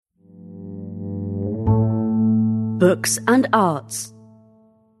Books and Arts.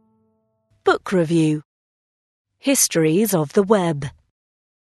 Book Review. Histories of the Web.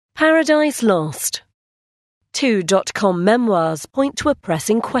 Paradise Lost. Two .com memoirs point to a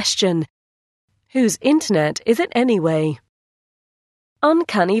pressing question. Whose internet is it anyway?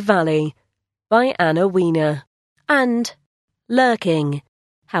 Uncanny Valley by Anna Wiener. And Lurking,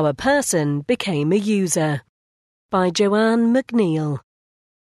 How a Person Became a User by Joanne McNeill.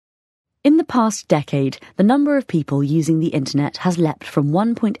 In the past decade, the number of people using the internet has leapt from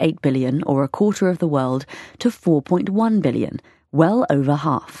 1.8 billion, or a quarter of the world, to 4.1 billion, well over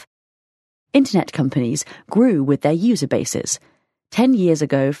half. Internet companies grew with their user bases. 10 years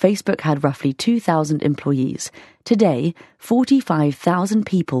ago, Facebook had roughly 2,000 employees. Today, 45,000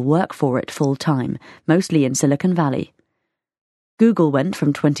 people work for it full-time, mostly in Silicon Valley. Google went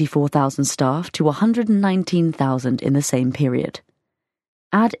from 24,000 staff to 119,000 in the same period.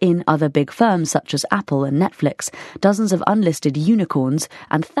 Add in other big firms such as Apple and Netflix, dozens of unlisted unicorns,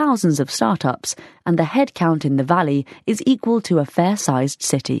 and thousands of startups, and the headcount in the valley is equal to a fair-sized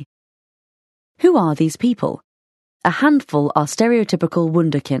city. Who are these people? A handful are stereotypical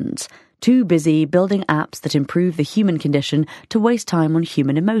wunderkinds, too busy building apps that improve the human condition to waste time on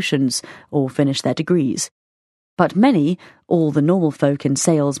human emotions or finish their degrees. But many, all the normal folk in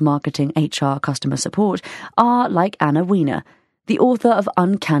sales, marketing, HR, customer support, are like Anna Wiener, the author of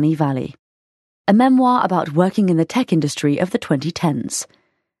Uncanny Valley, a memoir about working in the tech industry of the 2010s.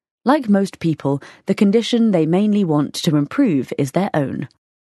 Like most people, the condition they mainly want to improve is their own.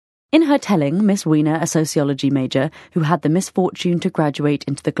 In her telling, Miss Wiener, a sociology major who had the misfortune to graduate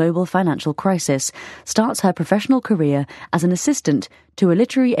into the global financial crisis, starts her professional career as an assistant to a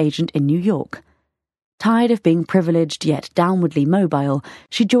literary agent in New York. Tired of being privileged yet downwardly mobile,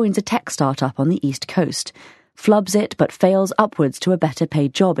 she joins a tech startup on the East Coast, flubs it but fails upwards to a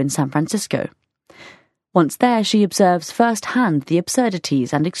better-paid job in San Francisco. Once there, she observes firsthand the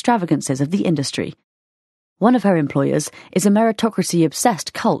absurdities and extravagances of the industry. One of her employers is a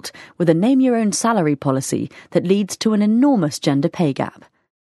meritocracy-obsessed cult with a name-your-own-salary policy that leads to an enormous gender pay gap.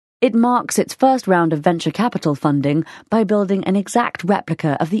 It marks its first round of venture capital funding by building an exact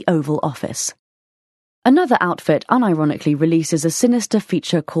replica of the Oval Office. Another outfit unironically releases a sinister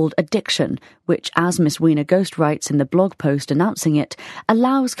feature called Addiction, which, as Miss Wiener ghostwrites in the blog post announcing it,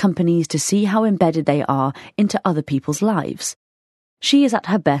 allows companies to see how embedded they are into other people's lives. She is at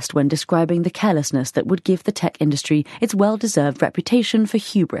her best when describing the carelessness that would give the tech industry its well-deserved reputation for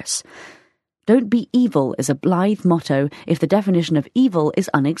hubris. Don't be evil is a blithe motto if the definition of evil is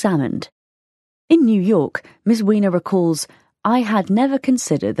unexamined. In New York, Miss Wiener recalls, I had never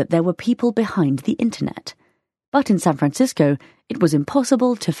considered that there were people behind the internet. But in San Francisco, it was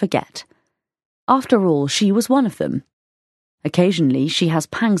impossible to forget. After all, she was one of them. Occasionally, she has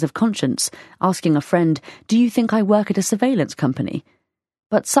pangs of conscience, asking a friend, do you think I work at a surveillance company?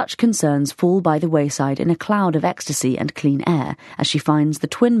 But such concerns fall by the wayside in a cloud of ecstasy and clean air as she finds the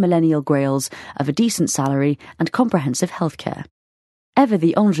twin millennial grails of a decent salary and comprehensive healthcare. Ever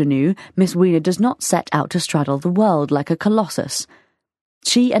the ingenue, Miss Wiener does not set out to straddle the world like a colossus.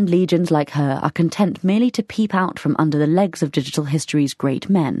 She and legions like her are content merely to peep out from under the legs of digital history's great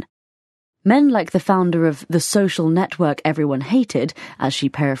men. Men like the founder of the social network everyone hated, as she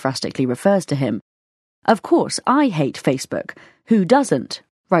periphrastically refers to him. Of course, I hate Facebook. Who doesn't?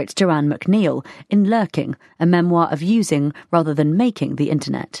 Writes Joanne McNeill in Lurking, a memoir of using rather than making the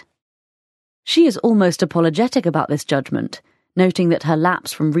internet. She is almost apologetic about this judgment, noting that her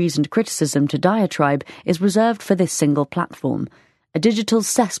lapse from reasoned criticism to diatribe is reserved for this single platform, a digital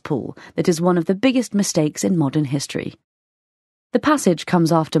cesspool that is one of the biggest mistakes in modern history. The passage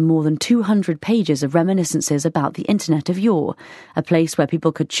comes after more than 200 pages of reminiscences about the internet of yore, a place where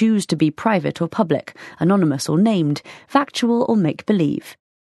people could choose to be private or public, anonymous or named, factual or make-believe.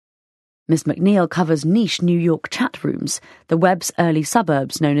 Miss McNeill covers niche New York chat rooms, the web's early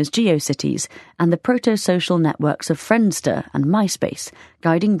suburbs known as GeoCities, and the proto-social networks of Friendster and MySpace,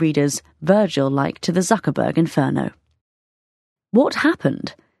 guiding readers Virgil-like to the Zuckerberg inferno. What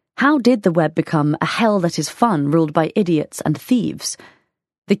happened? How did the web become a hell that is fun ruled by idiots and thieves?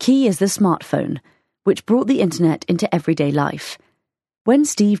 The key is the smartphone, which brought the internet into everyday life. When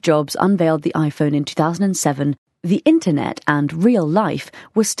Steve Jobs unveiled the iPhone in 2007, the internet and real life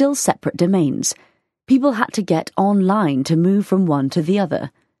were still separate domains. People had to get online to move from one to the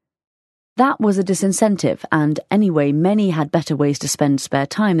other. That was a disincentive, and anyway, many had better ways to spend spare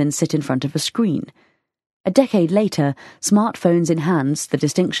time than sit in front of a screen. A decade later, smartphones in hands, the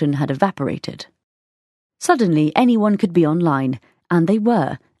distinction had evaporated. Suddenly, anyone could be online, and they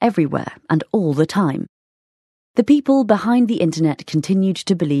were, everywhere and all the time. The people behind the internet continued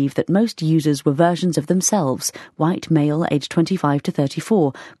to believe that most users were versions of themselves, white male aged 25 to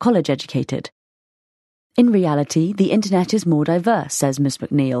 34, college-educated. In reality, the internet is more diverse, says Ms.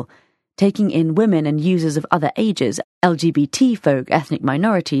 McNeil, taking in women and users of other ages, LGBT folk, ethnic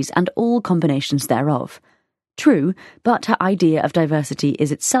minorities, and all combinations thereof. True, but her idea of diversity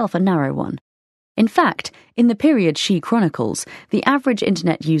is itself a narrow one. In fact, in the period she chronicles, the average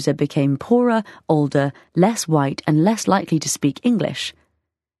internet user became poorer, older, less white, and less likely to speak English.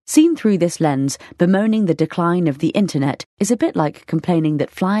 Seen through this lens, bemoaning the decline of the internet is a bit like complaining that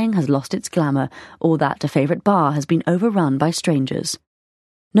flying has lost its glamour or that a favourite bar has been overrun by strangers.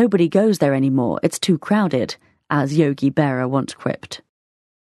 Nobody goes there anymore, it's too crowded, as Yogi Berra once quipped.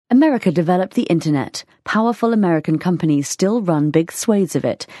 America developed the internet, powerful American companies still run big swathes of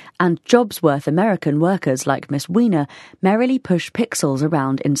it, and jobs-worth American workers like Miss Wiener merrily push pixels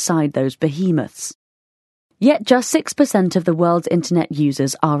around inside those behemoths. Yet just 6% of the world's internet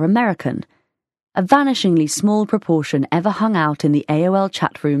users are American. A vanishingly small proportion ever hung out in the AOL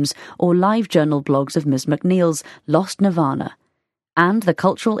chat rooms or live journal blogs of Ms. McNeil's Lost Nirvana. And the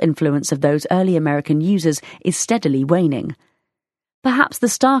cultural influence of those early American users is steadily waning. Perhaps the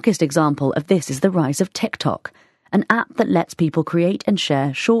starkest example of this is the rise of TikTok, an app that lets people create and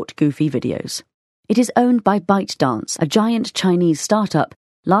share short, goofy videos. It is owned by ByteDance, a giant Chinese startup.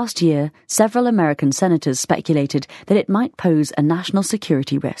 Last year, several American senators speculated that it might pose a national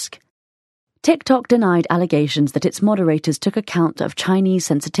security risk. TikTok denied allegations that its moderators took account of Chinese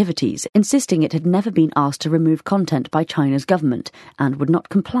sensitivities, insisting it had never been asked to remove content by China's government and would not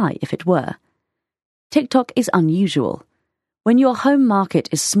comply if it were. TikTok is unusual. When your home market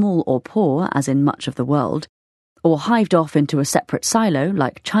is small or poor, as in much of the world, or hived off into a separate silo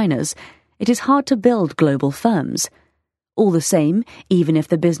like China's, it is hard to build global firms. All the same, even if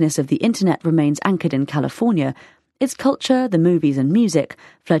the business of the internet remains anchored in California, its culture, the movies and music,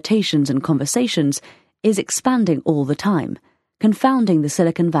 flirtations and conversations, is expanding all the time, confounding the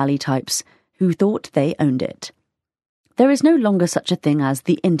Silicon Valley types who thought they owned it. There is no longer such a thing as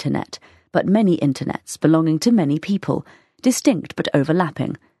the internet, but many internets belonging to many people, distinct but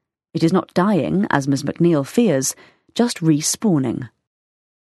overlapping. It is not dying, as Ms. McNeil fears, just respawning.